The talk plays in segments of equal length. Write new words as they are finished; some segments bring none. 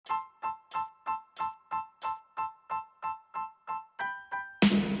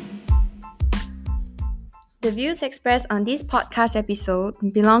The views expressed on this podcast episode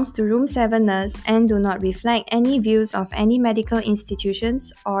belongs to Room 7 Nurse and do not reflect any views of any medical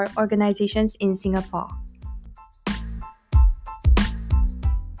institutions or organizations in Singapore.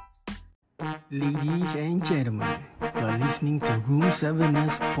 Ladies and gentlemen, you're listening to Room 7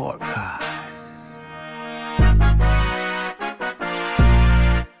 Nurse Podcast.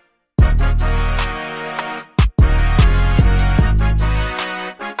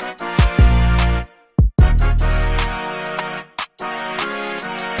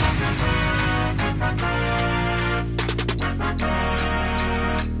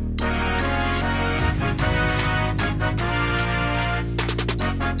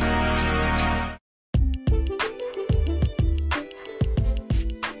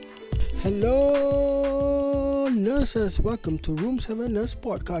 Hello, nurses. Welcome to Room 7 Nurse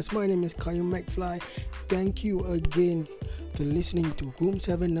Podcast. My name is Kayu McFly. Thank you again for listening to Room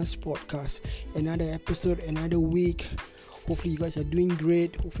 7 Nurse Podcast. Another episode, another week. Hopefully you guys are doing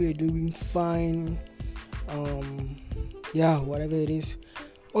great. Hopefully you're doing fine. Whatever it is.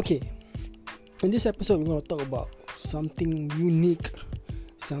 Okay. In this episode, we're going to talk about something unique.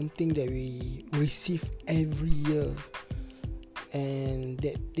 Something that we receive every year. And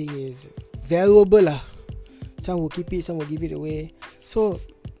that thing is valuable lah. Some will keep it, some will give it away. So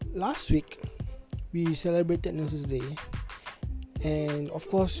last week we celebrated Nurses Day, and of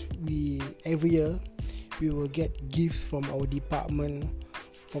course every year we will get gifts from our department,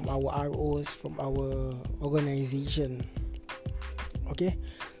 from our ROs, from our organization. Okay,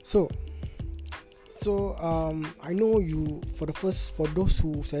 so I know you for those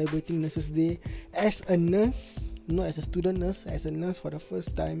who celebrating Nurses Day as a nurse. Not as a student nurse, as a nurse for the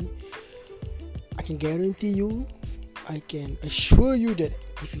first time, I can guarantee you, I can assure you that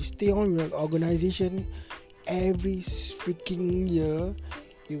if you stay on your organization, every freaking year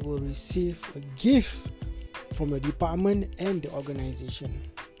you will receive a gift from your department and the organization.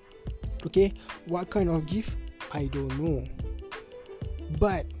 Okay, what kind of gift? I don't know.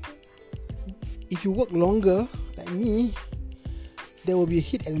 But if you work longer like me, there will be a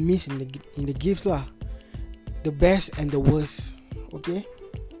hit and miss in the gifts lah. The best and the worst. Okay.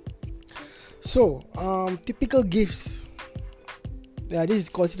 So, typical gifts. This is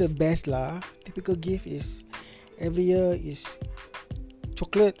considered best lah. Typical gift is every year is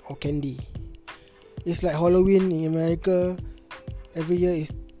chocolate or candy. It's like Halloween in America. Every year is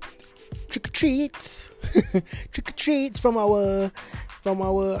trick or treats. Trick or treats from our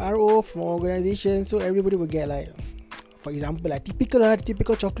RO, from our organization. So everybody will get like, for example, like typical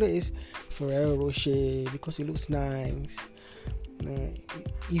chocolate is Ferrero Rocher because it looks nice.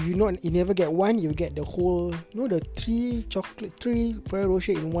 If you never get one, you get the whole, the three Ferrero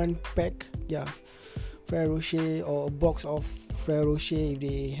Rocher in one pack. Yeah, Ferrero Rocher or a box of Ferrero Rocher if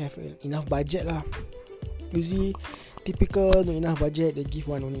they have enough budget lah. Usually, typical no enough budget, they give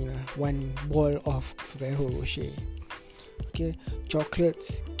one only lah, one ball of Ferrero Rocher. Okay,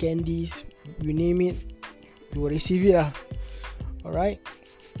 chocolates, candies, you name it, you will receive it lah. Alright,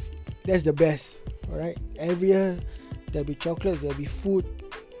 that's the best. Alright, every year there'll be chocolates, there'll be food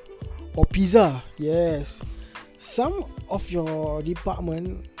or pizza. Yes, some of your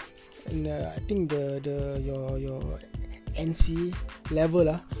department, and I think your NC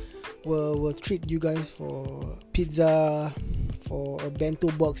level will treat you guys for pizza, for a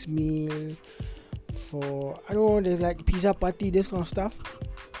bento box meal, for I don't know, there's like pizza party, this kind of stuff.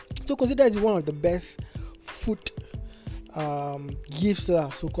 So consider as one of the best food gifts lah,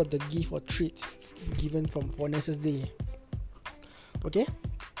 so called the gift or treats given for Nurses Day. Okay.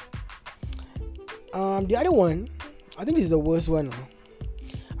 The other one, I think this is the worst one.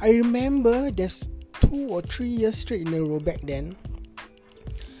 I remember there's 2 or 3 years straight in a row back then,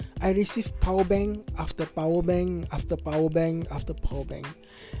 I received power bank after power bank after power bank after power bank.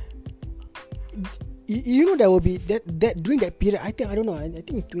 You know, there will be that during that period. I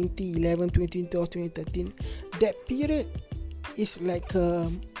think 2011, 2012, 2013. That period is like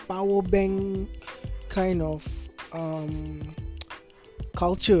a power bank kind of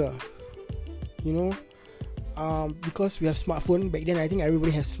culture. You know, because we have smartphone back then. I think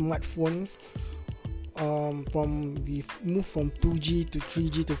everybody has smartphone. We moved from 2G to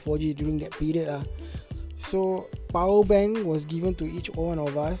 3G to 4G during that period. So power bank was given to each one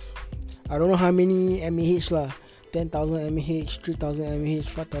of us. I don't know how many mAh lah, 10,000 mAh, 3,000 mAh,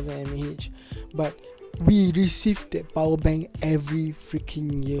 5,000 mAh, but we received that power bank every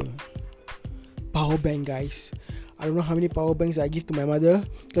freaking year. Power bank, guys. I don't know how many power banks I give to my mother,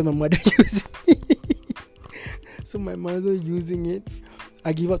 because my mother using it. So my mother using it,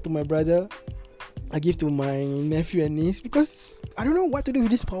 I give up to my brother, I give to my nephew and niece, because I don't know what to do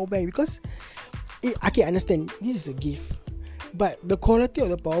with this power bank, because Okay, I understand. This is a gift, but the quality of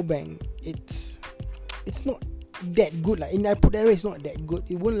the power bank, it's not that good. Like, and I put that way, it's not that good.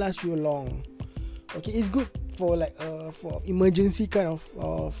 It won't last you long. Okay, it's good for like for emergency kind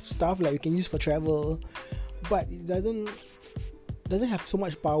of stuff, like you can use for travel, but it doesn't have so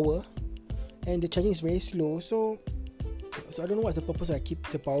much power, and the charging is very slow. So I don't know what's the purpose I keep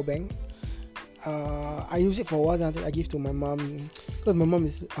the power bank. I use it for a while, then I give to my mom, because my mom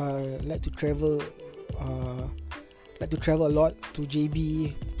is like to travel a lot to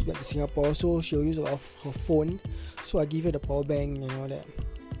JB, back to Singapore, so she'll use a lot of her phone, so I give her the power bank and all that.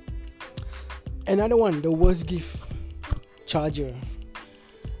 Another one, the worst gift, charger.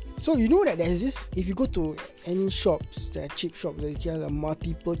 So you know that there's this, if you go to any shops, there are cheap shops, they have a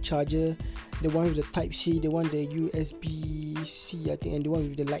multiple charger, the one with the Type C, the one the USB-C, I think, and the one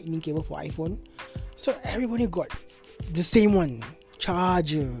with the lightning cable for iPhone. So everybody got the same one,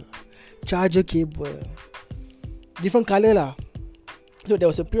 charger cable, different color lah. So there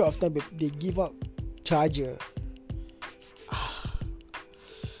was a period of time they give up charger.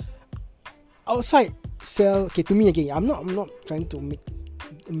 Outside sell, okay, to me again, I'm not trying to make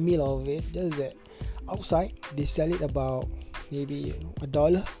a meal of it, just that outside they sell it about maybe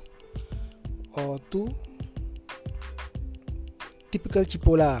 $1 or $2, typical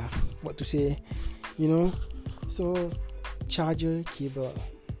cheapo lah, what to say, you know. So charger cable.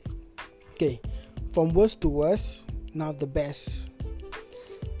 Okay, from worst to worst, now the best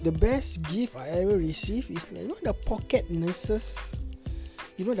gift I ever received is like, you know, the pocket nurses.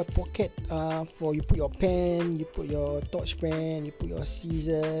 You know, the pocket for you put your pen, you put your torch pen, you put your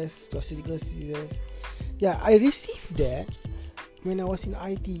scissors, your surgical scissors. Yeah, I received that when I was in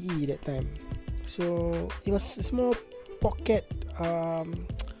ITE that time. So it was a small pocket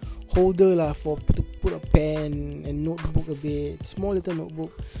holder lah for to put a pen and notebook, a bit small little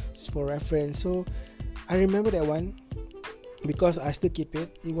notebook for reference. So I remember that one because I still keep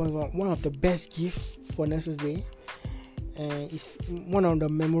it. It was one of the best gifts for Nurses Day. And it's one of the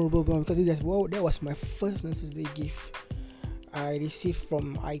memorable ones because that was my first Nurses Day gift I received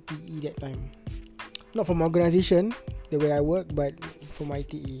from ITE that time. Not from organisation, the way I work, but from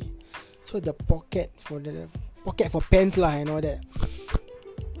ITE. So the pocket for pens lah and all that.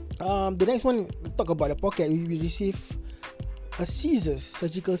 The next one, talk about the pocket. We received scissors,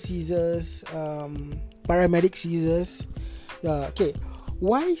 surgical scissors, paramedic scissors. Okay,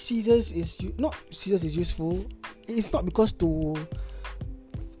 why scissors is useful? It's not because to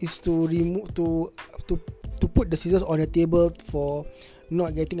put the scissors on the table for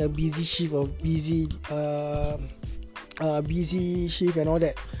not getting a busy shift or busy shift and all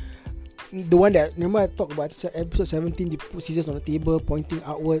that. The one that, remember I talked about episode 17, they put scissors on the table pointing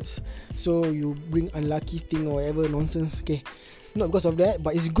outwards, so you bring unlucky thing or whatever nonsense. Okay, not because of that,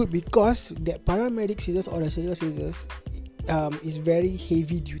 but it's good because that paramedic scissors or the surgical scissors is very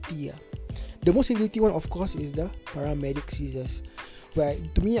heavy duty. The most heavy duty one, of course, is the paramedic scissors. Where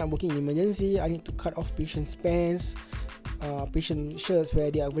to me, I'm working in emergency, I need to cut off patients' pants, patient shirts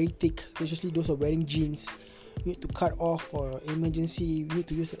where they are very thick, especially those who are wearing jeans. You need to cut off for emergency. You need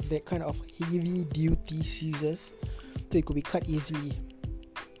to use that kind of heavy duty scissors, so it could be cut easily.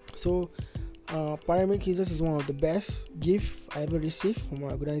 So paramedic scissors is one of the best gifts I ever received from my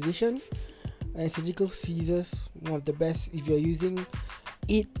organisation. And surgical scissors, one of the best if you're using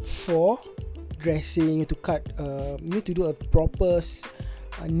it for dressing. You need to cut, you need to do a proper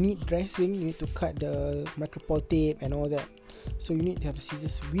neat dressing. You need to cut the micropore tape and all that, so you need to have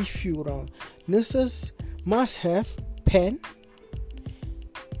scissors with you around. Nurses must have pen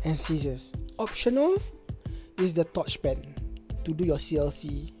and scissors. Optional is the torch pen to do your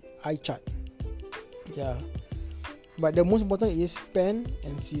CLC eye chart. Yeah, but the most important is pen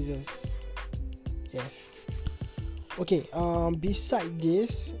and scissors. Yes. Okay, beside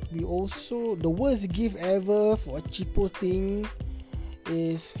this, we also, the worst gift ever for a cheapo thing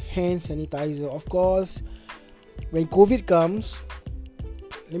is hand sanitizer. Of course, when COVID comes,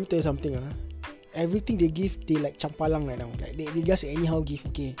 let me tell you something. Everything they give, they like champalang right now. Like they just anyhow give.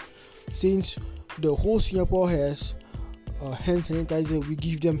 Okay, since the whole Singapore has hand sanitizer, we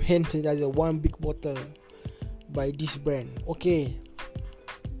give them hand sanitizer, one big bottle by this brand. Okay,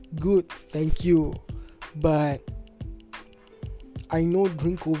 good, thank you. But I know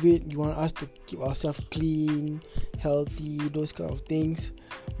during COVID you want us to keep ourselves clean, healthy, those kind of things.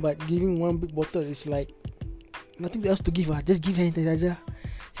 But giving one big bottle is like nothing else to give. Just give hand sanitizer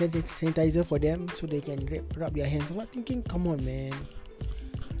for them so they can rub their hands. I'm not thinking, come on man,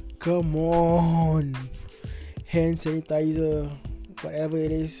 come on, hand sanitizer, whatever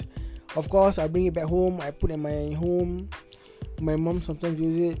it is. Of course, I bring it back home. I put it in my home. My mom sometimes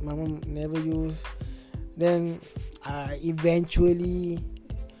use it. My mom never use. Then eventually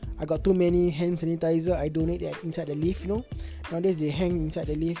I got too many hand sanitizer. I donate that inside the lift. Nowadays they hang inside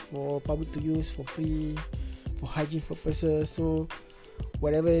the lift for public to use for free, for hygiene purposes. So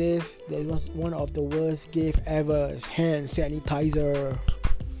whatever it is, that was one of the worst gift ever. Is hand sanitizer.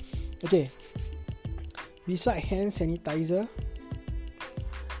 Okay. Beside hand sanitizer,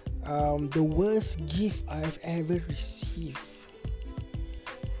 the worst gift I've ever received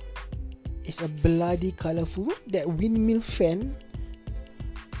is a bloody colourful that windmill fan.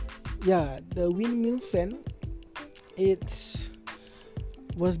 Yeah, the windmill fan. It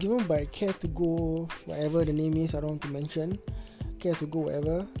was given by Care2Go, whatever the name is. I don't want to mention Care2Go,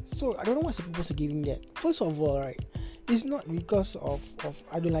 whatever. So I don't know what's the purpose of giving that. First of all, right, it's not because of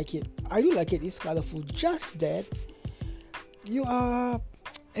I don't like it. I do like it. It's colourful. Just that you are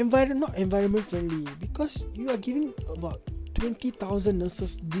not environment friendly, because you are giving about 20,000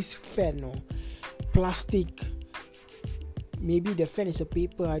 nurses this fan, plastic. Maybe the fan is a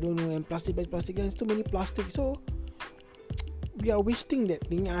paper, I don't know, and plastic. There's too many plastic, so we are wasting that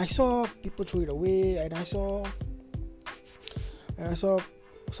thing. I saw people throw it away, and I saw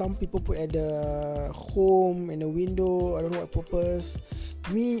some people put at the home and the window. I don't know what purpose.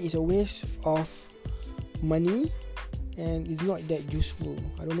 To me, it's a waste of money, and it's not that useful.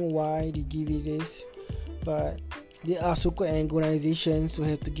 I don't know why they give it this, but there are so-called organizations who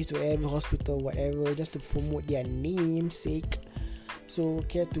have to give to every hospital, whatever, just to promote their namesake. So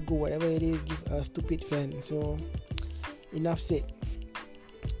Care2Go, whatever it is, give a stupid fan. So enough said.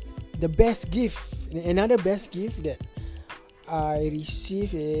 The best gift, another best gift that I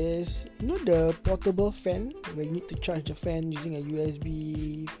received is, the portable fan where you need to charge the fan using a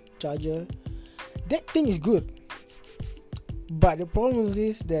USB charger. That thing is good. But the problem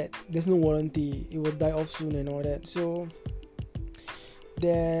is that there's no warranty. It will die off soon and all that. So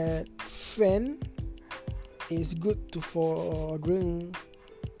that fan is good for during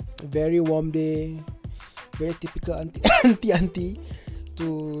a very warm day, very typical auntie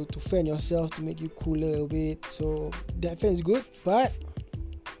to fan yourself to make you cooler a bit. So that fan is good, but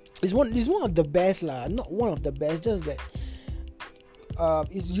it's one of the best lah. Not one of the best, just that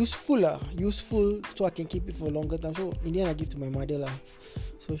it's useful so I can keep it for a longer time. So in the end I give to my mother lah,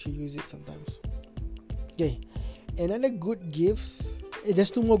 so she use it sometimes. Okay, another good gifts,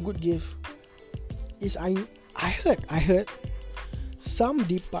 there's two more good gifts, is I heard some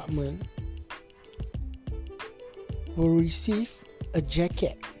department will receive a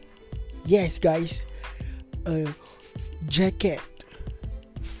jacket. Yes guys, a jacket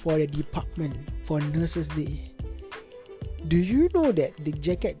for the department for Nurses Day. Do you know that the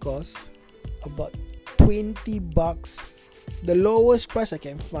jacket costs about $20? The lowest price I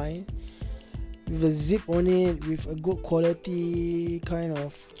can find, with a zip on it, with a good quality kind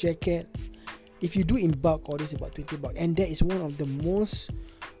of jacket. If you do in bulk, all this about $20, and that is one of the most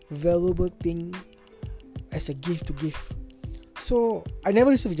valuable thing as a gift to give. So I never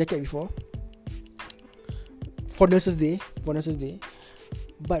received a jacket before for Nurses Day,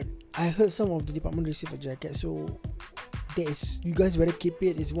 but I heard some of the department receive a jacket. So that is, you guys better keep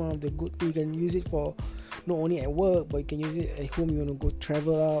it. It's one of the good things. You can use it for not only at work, but you can use it at home. You want to go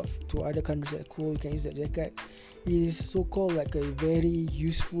travel out to other countries at cool, you can use that jacket. It is so called like a very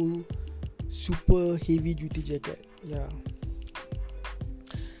useful, super heavy duty jacket. Yeah.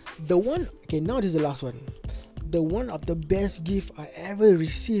 Now this is the last one. The one of the best gift I ever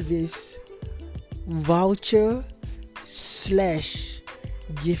received is voucher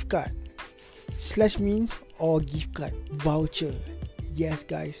 / gift card. Slash means or gift card. Voucher. Yes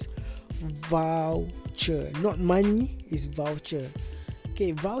guys, voucher, not money, is voucher.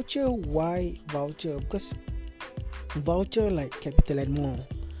 Okay, voucher. Why voucher? Because voucher like CapitaLand Mall,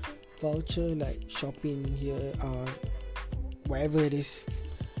 voucher like shopping here, whatever it is.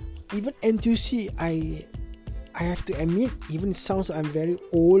 Even NTUC, I have to admit, even sounds like I'm very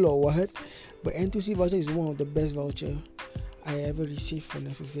old or what, but NTUC voucher is one of the best voucher I ever received for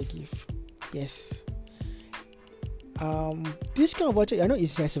Nurses Day gift. Yes. This kind of voucher, I know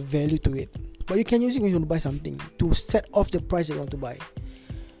it has a value to it, but you can use it when you want to buy something to set off the price that you want to buy.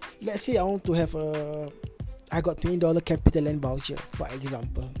 Let's say I want to have I got $20 CapitaLand voucher, for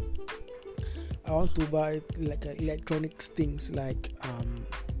example. I want to buy like electronics things like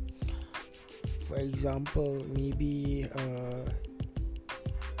for example, maybe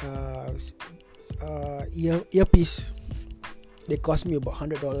earpiece. They cost me about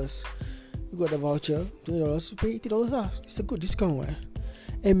 $100. You got the voucher, $20, you pay $80 lah. It's a good discount, right?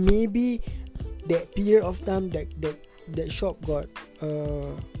 And maybe that period of time that shop got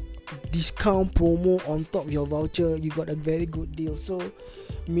discount promo on top of your voucher, you got a very good deal. So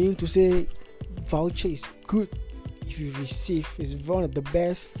meaning to say, voucher is good if you receive. It's one of the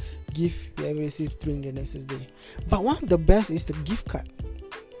best gift you ever received during the Nurses Day. But one of the best is the gift card.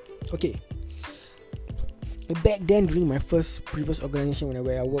 Okay, back then during my previous organization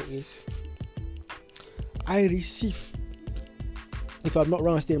where I work is, I received, if I'm not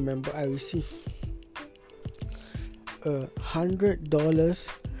wrong, I still remember, I received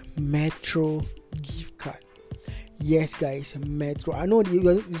 $100 Metro gift card. Yes guys, Metro. I know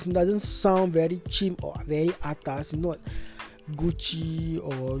it doesn't sound very cheap or very atas, not Gucci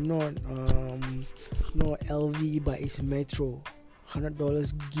or not LV, but it's Metro.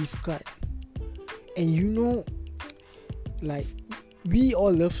 $100 gift card. And you know, like, we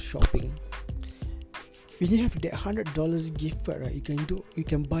all love shopping. When you have that $100 gift card, right, you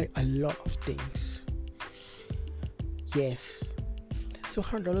can buy a lot of things. Yes, so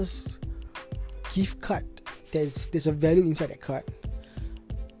 $100 gift card, there's a value inside that card,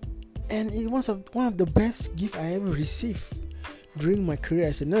 and it was one of the best gifts I ever received during my career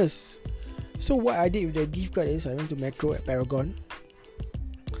as a nurse. So what I did with the gift card is I went to Metro at Paragon.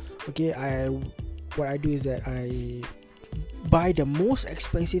 Okay, what I do is that I buy the most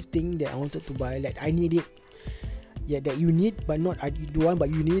expensive thing that I wanted to buy, like I need it, that you need, but not I do want, but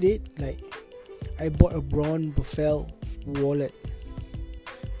you need it. Like I bought a Braun Buffel wallet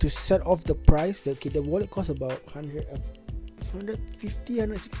to set off the price. The wallet cost about 150,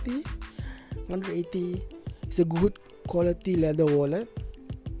 160, 180. It's a good quality leather wallet,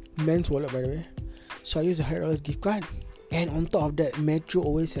 men's wallet by the way. So I use a $100 gift card, and on top of that, Metro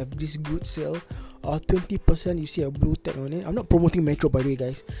always have this good sale of 20%. You see a blue tag on it. I'm not promoting Metro by the way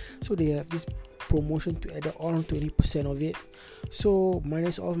guys, so they have this promotion to add on 20% of it. So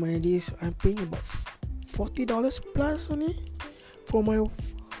minus this, I'm paying about $40 plus only for my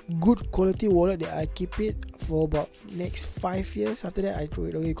good quality wallet that I keep it for about next 5 years. After that I throw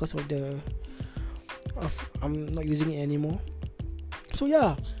it away because of I'm not using it anymore. So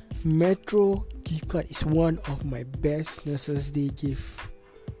yeah, Metro gift card is one of my best Nurses Day gift,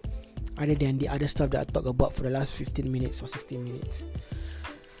 other than the other stuff that I talked about for the last 15 minutes or 16 minutes.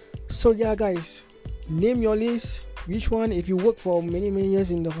 So yeah guys, name your list. Which one, if you work for many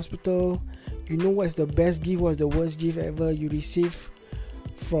years in the hospital, you know what's the best gift, what's the worst gift ever you receive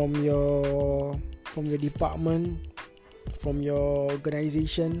from your department, from your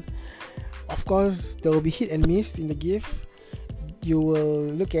organization. Of course there will be hit and miss in the gift. You will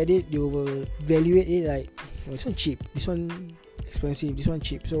look at it, you will evaluate it like, oh, this one cheap, this one expensive, this one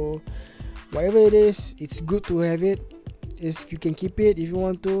cheap. So whatever it is, it's good to have it. You can keep it if you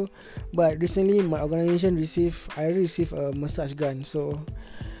want to. But recently my organization I received a massage gun. So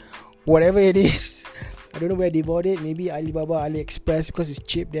whatever it is, I don't know where they bought it. Maybe Alibaba, AliExpress, because it's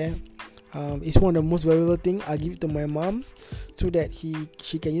cheap there. It's one of the most valuable things. I give it to my mom so that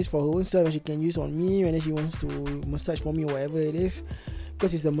she can use for her own self, and she can use on me when she wants to massage for me, whatever it is.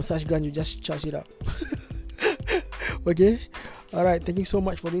 Because it's the massage gun, you just charge it up. Okay. Alright, thank you so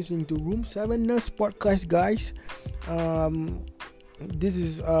much for listening to Room 7 Nurse Podcast guys. This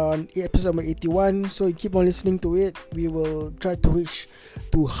is episode number 81, so you keep on listening to it. We will try to reach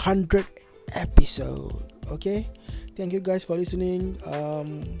to 100 episodes. Okay, thank you guys for listening.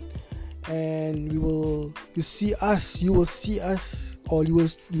 And you will see us, or you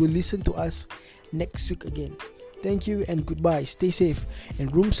will listen to us next week again. Thank you and goodbye. Stay safe,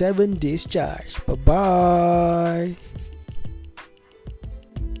 and Room 7 discharge. Bye bye.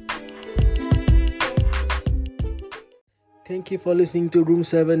 Thank you for listening to Room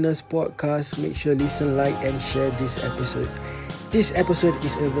 7 Nurse Podcast. Make sure listen, like, and share this episode. This episode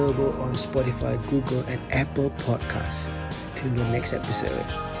is available on Spotify, Google, and Apple Podcasts. Till the next episode.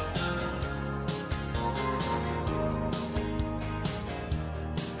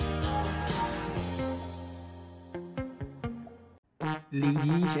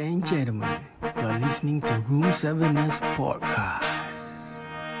 Ladies and gentlemen, you're listening to Room 7 Nurse Podcast.